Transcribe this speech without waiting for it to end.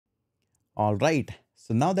All right,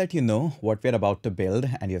 so now that you know what we're about to build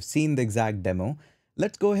and you've seen the exact demo,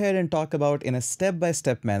 let's go ahead and talk about in a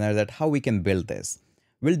step-by-step manner that how we can build this.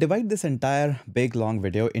 We'll divide this entire big long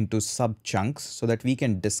video into sub chunks so that we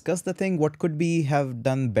can discuss the thing, what could we have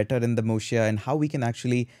done better in the Motia and how we can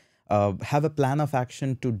actually have a plan of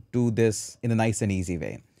action to do this in a nice and easy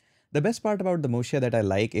way. The best part about the Motia that I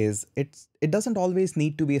like is it doesn't always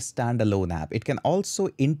need to be a standalone app. It can also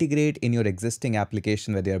integrate in your existing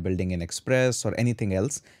application, whether you're building in Express or anything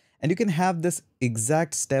else. And you can have this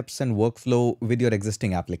exact steps and workflow with your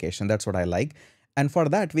existing application. That's what I like. And for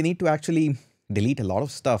that, we need to actually delete a lot of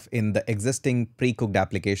stuff in the existing pre-cooked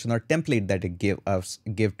application or template that it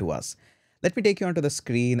give to us. Let me take you onto the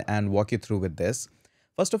screen and walk you through with this.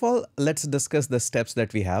 First of all, let's discuss the steps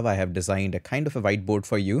that we have. I have designed a kind of a whiteboard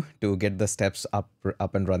for you to get the steps up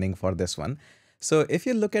and running for this one. So if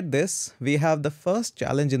you look at this, we have the first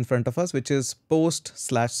challenge in front of us, which is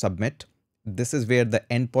post/submit. This is where the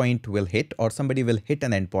endpoint will hit or somebody will hit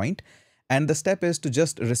an endpoint. And the step is to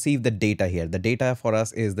just receive the data here. The data for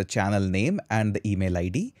us is the channel name and the email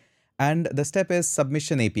ID. And the step is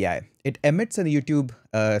submission API. It emits a YouTube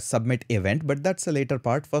submit event, but that's a later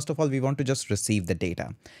part. First of all, we want to just receive the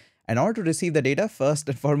data. In order to receive the data, first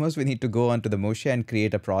and foremost, we need to go onto the Motia and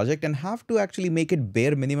create a project and have to actually make it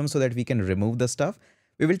bare minimum so that we can remove the stuff.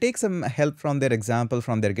 We will take some help from their example,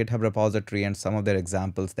 from their GitHub repository and some of their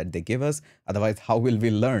examples that they give us. Otherwise, how will we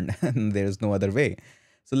learn? There's no other way.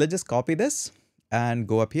 So let's just copy this and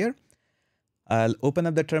go up here. I'll open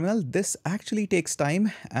up the terminal. This actually takes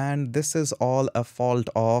time and this is all a fault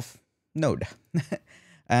of Node.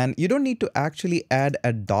 And you don't need to actually add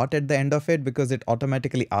a dot at the end of it because it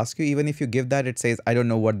automatically asks you, even if you give that, it says, I don't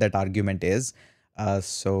know what that argument is.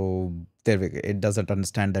 So there we go. It doesn't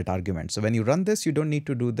understand that argument. So when you run this, you don't need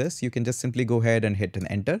to do this. You can just simply go ahead and hit an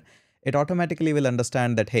enter. It automatically will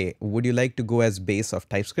understand that, hey, would you like to go as base of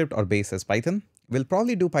TypeScript or base as Python? We'll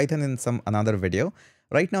probably do Python in another video.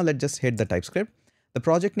 Right now, let's just hit the TypeScript. The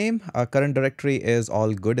project name, our current directory is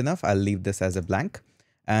all good enough. I'll leave this as a blank.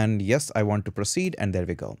 And yes, I want to proceed. And there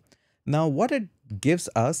we go. Now, what it gives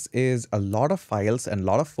us is a lot of files and a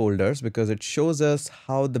lot of folders because it shows us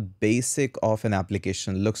how the basic of an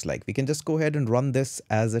application looks like. We can just go ahead and run this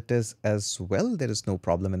as it is as well. There is no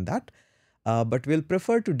problem in that. But we'll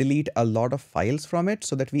prefer to delete a lot of files from it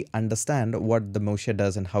so that we understand what the Motia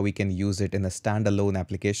does and how we can use it in a standalone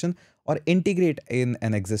application or integrate in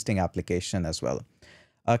an existing application as well.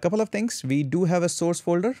 A couple of things. We do have a source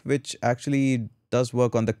folder, which actually does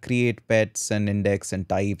work on the create pets and index and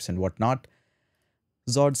types and whatnot,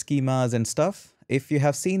 Zod schemas and stuff. If you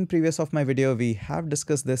have seen previous of my video, we have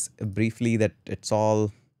discussed this briefly that it's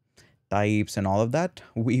all types and all of that.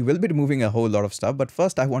 We will be removing a whole lot of stuff, but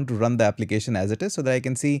first I want to run the application as it is so that I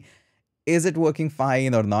can see, is it working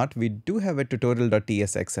fine or not? We do have a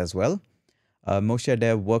tutorial.tsx as well, Motia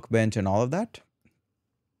dev workbench and all of that.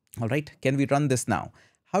 All right, can we run this now?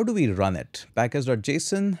 How do we run it?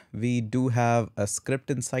 Package.json, we do have a script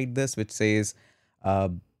inside this which says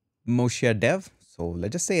Motia dev. So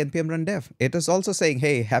let's just say npm run dev. It is also saying,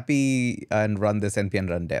 hey, happy and run this npm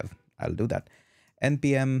run dev. I'll do that.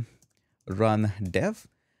 npm run dev,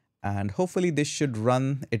 and hopefully this should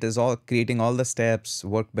run. It is all creating all the steps,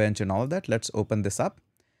 workbench and all of that. Let's open this up.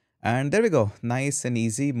 And there we go. Nice and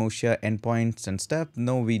easy. Motia endpoints and stuff.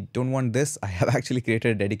 No, we don't want this. I have actually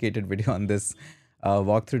created a dedicated video on this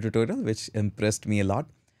walkthrough tutorial, which impressed me a lot.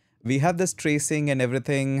 We have this tracing and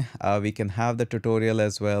everything. We can have the tutorial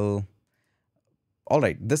as well. All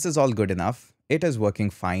right, this is all good enough. It is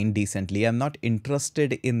working fine, decently. I'm not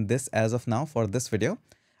interested in this as of now for this video.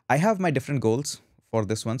 I have my different goals for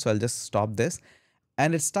this one, so I'll just stop this.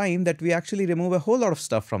 And it's time that we actually remove a whole lot of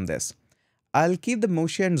stuff from this. I'll keep the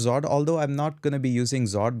Motia and Zod, although I'm not going to be using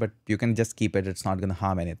Zod, but you can just keep it. It's not going to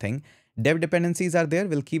harm anything. Dev dependencies are there.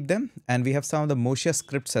 We'll keep them. And we have some of the Motia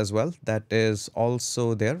scripts as well. That is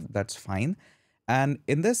also there. That's fine. And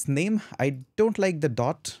in this name, I don't like the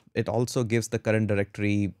dot. It also gives the current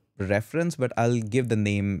directory reference, but I'll give the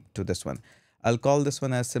name to this one. I'll call this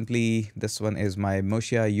one as simply, this one is my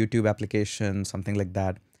Motia YouTube application, something like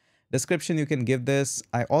that. Description, you can give this.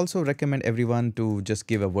 I also recommend everyone to just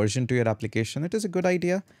give a version to your application. It is a good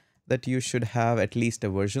idea that you should have at least a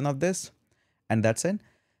version of this, and that's it.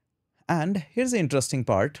 And here's the interesting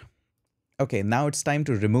part. Okay, now it's time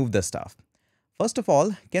to remove the stuff. First of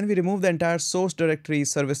all, can we remove the entire source directory,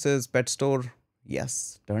 services, pet store?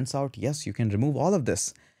 Yes, turns out, yes, you can remove all of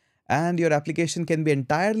this. And your application can be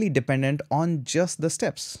entirely dependent on just the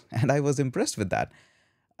steps. And I was impressed with that.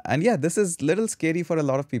 And yeah, this is a little scary for a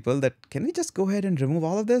lot of people that can we just go ahead and remove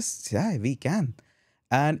all of this? Yeah, we can.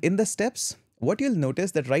 And in the steps, what you'll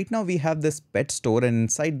notice that right now we have this pet store, and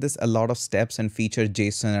inside this a lot of steps and feature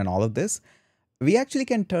JSON and all of this. We actually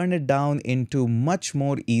can turn it down into much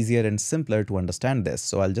more easier and simpler to understand this.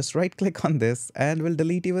 So I'll just right click on this and we'll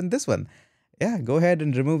delete even this one. Yeah, go ahead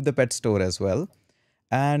and remove the pet store as well.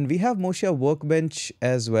 And we have Motia Workbench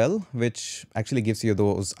as well, which actually gives you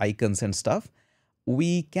those icons and stuff.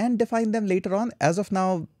 We can define them later on. As of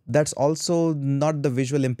now, that's also not the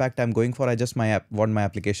visual impact I'm going for. I just want my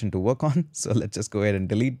application to work on. So let's just go ahead and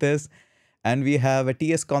delete this. And we have a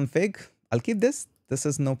TS config. I'll keep this. This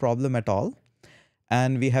is no problem at all.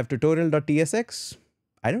 And we have tutorial.tsx.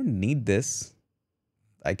 I don't need this.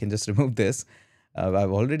 I can just remove this.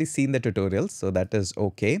 I've already seen the tutorial, so that is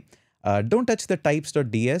okay. Don't touch the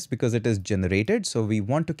types.ds because it is generated, so we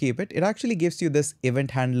want to keep it. It actually gives you this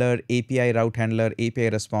event handler, API route handler, API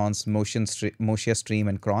response, Motia stream,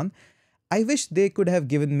 and cron. I wish they could have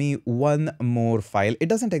given me one more file. It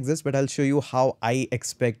doesn't exist, but I'll show you how I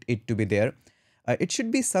expect it to be there. It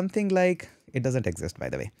should be something like, it doesn't exist by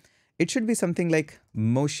the way. It should be something like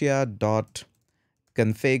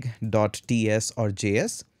motia.config.ts or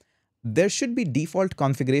js. There should be default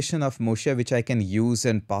configuration of Motia, which I can use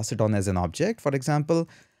and pass it on as an object. For example,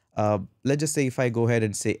 let's just say if I go ahead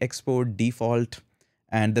and say export default,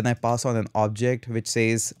 and then I pass on an object which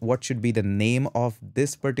says what should be the name of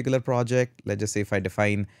this particular project. Let's just say if I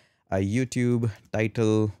define a YouTube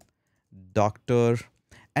title, doctor,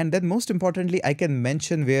 and then most importantly, I can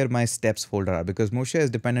mention where my steps folder are, because Motia is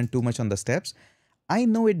dependent too much on the steps. I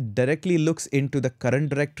know it directly looks into the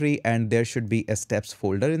current directory and there should be a steps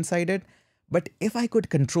folder inside it. But if I could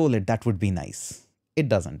control it, that would be nice. It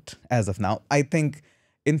doesn't as of now. I think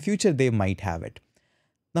in future they might have it.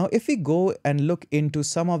 Now, if we go and look into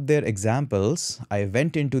some of their examples, I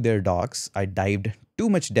went into their docs. I dived too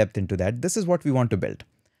much depth into that. This is what we want to build.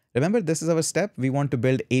 Remember, this is our step. We want to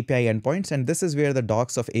build API endpoints, and this is where the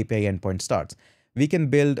docs of API endpoint starts. We can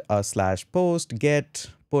build a /post, get,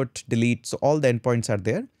 put, delete. So all the endpoints are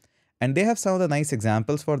there. And they have some of the nice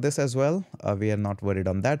examples for this as well. We are not worried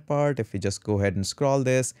on that part. If we just go ahead and scroll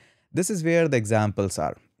this is where the examples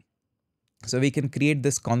are. So we can create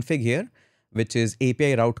this config here, which is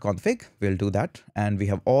API route config. We'll do that. And we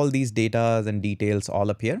have all these data and details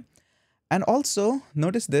all up here. And also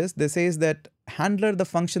notice this says that handler, the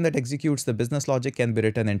function that executes the business logic, can be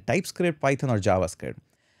written in TypeScript, Python, or JavaScript.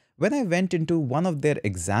 When I went into one of their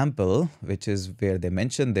example, which is where they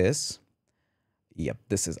mentioned this, yep,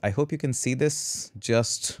 this is, I hope you can see this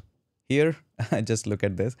just here. Just look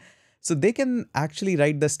at this. So they can actually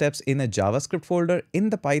write the steps in a JavaScript folder,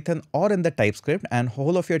 in the Python, or in the TypeScript, and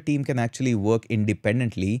whole of your team can actually work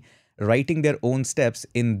independently, writing their own steps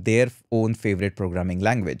in their own favorite programming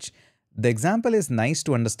language. The example is nice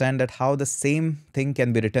to understand that how the same thing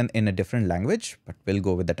can be written in a different language, but we'll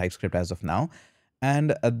go with the TypeScript as of now.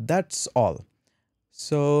 And that's all.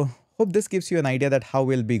 So hope this gives you an idea that how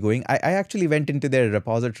we'll be going. I actually went into their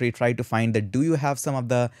repository, tried to find that do you have some of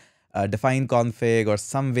the define config or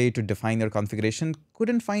some way to define your configuration.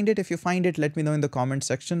 Couldn't find it. If you find it, let me know in the comment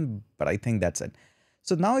section, but I think that's it.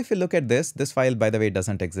 So now if you look at this file, by the way,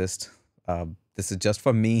 doesn't exist. This is just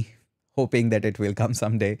for me hoping that it will come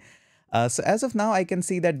someday. So as of now, I can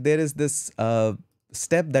see that there is this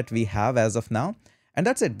step that we have as of now, and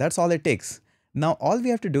that's it. That's all it takes. Now, all we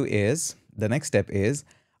have to do is, the next step is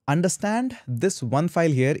understand this one file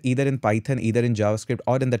here, either in Python, either in JavaScript,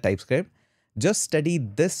 or in the TypeScript. Just study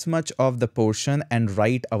this much of the portion and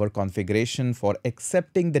write our configuration for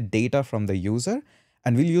accepting the data from the user,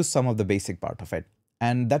 and we'll use some of the basic part of it.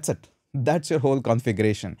 And that's it. That's your whole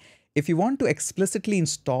configuration. If you want to explicitly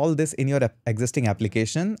install this in your existing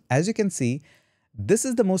application, as you can see, this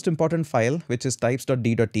is the most important file, which is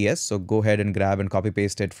types.d.ts. So go ahead and grab and copy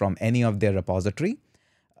paste it from any of their repository.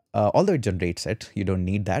 Although it generates it, you don't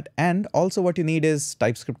need that. And also what you need is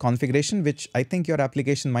TypeScript configuration, which I think your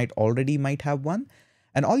application might have one.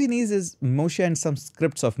 And all you need is Motia and some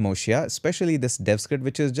scripts of Motia, especially this dev script,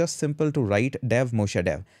 which is just simple to write dev Motia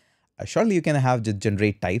dev. Surely you can have just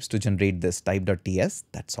generate types to generate this type.ts.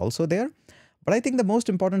 That's also there. But I think the most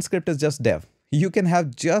important script is just dev. You can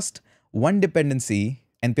have just one dependency,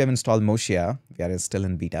 npm install Motia. We are still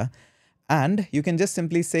in beta. And you can just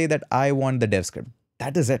simply say that I want the dev script.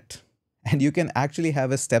 That is it. And you can actually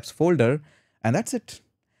have a steps folder, and that's it.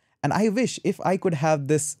 And I wish if I could have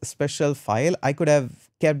this special file, I could have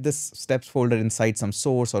kept this steps folder inside some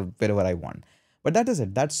source or wherever I want. But that is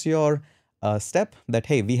it. That's your step that,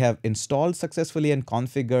 hey, we have installed successfully and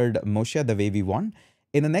configured Motia the way we want.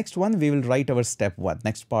 In the next one, we will write our step one,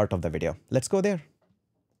 next part of the video. Let's go there.